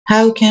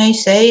How can I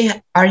say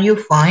are you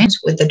fine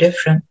with the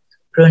different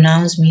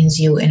pronouns means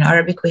you? In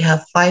Arabic we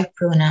have 5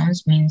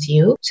 pronouns means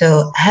you.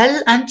 So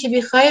هل أنت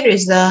بخير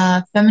is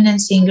the feminine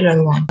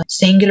singular one.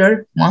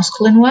 Singular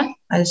masculine one,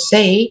 I'll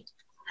say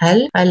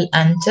هل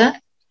أنت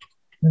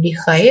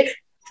بخير.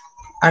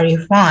 Are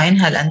you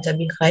fine? هل أنت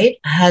بخير?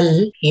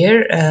 هل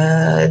here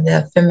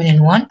the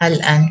feminine one.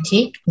 هل أنت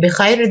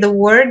بخير. The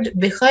word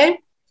بخير,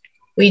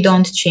 we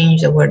don't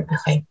change the word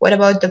بخير. What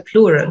about the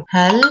plural?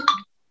 هل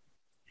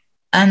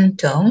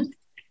أنتم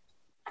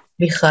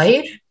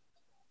بخير?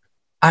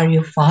 Are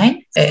you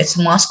fine? It's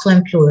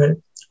masculine plural.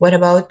 What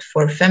about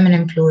for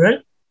feminine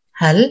plural?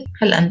 هل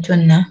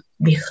أنتن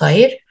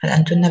بخير? هل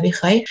أنتن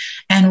بخير?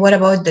 And what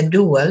about the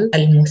dual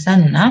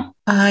المثنى?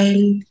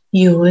 I'll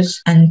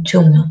use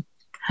أنتما.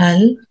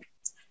 هل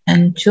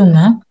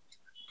أنتما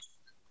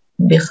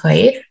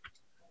بخير?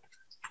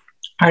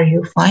 Are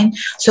you fine?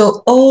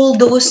 So all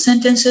those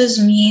sentences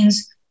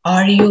means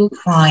are you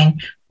fine?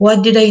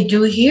 What did I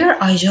do here?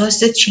 I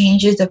just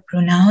changed the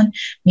pronoun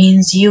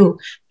means you,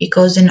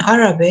 because in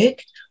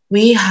Arabic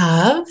we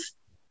have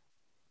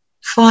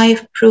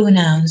 5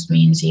 pronouns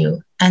means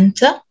you.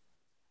 أنت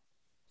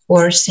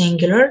for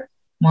singular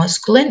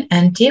masculine,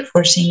 أنتِ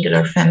for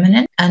singular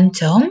feminine,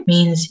 أنتم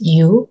means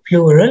you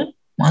plural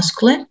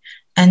masculine,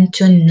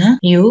 أنتن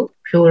you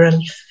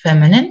plural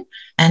feminine,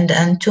 and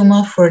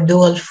أنتما for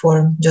dual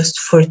form just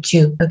for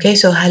 2. Okay,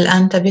 so هل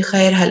أنت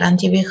بخير? هل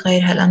أنت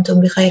بخير? هل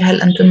أنتم بخير?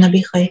 هل أنتن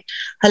بخير?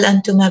 هل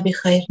أنتما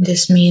بخير?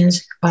 This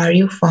means are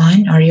you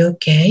fine? Are you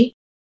okay?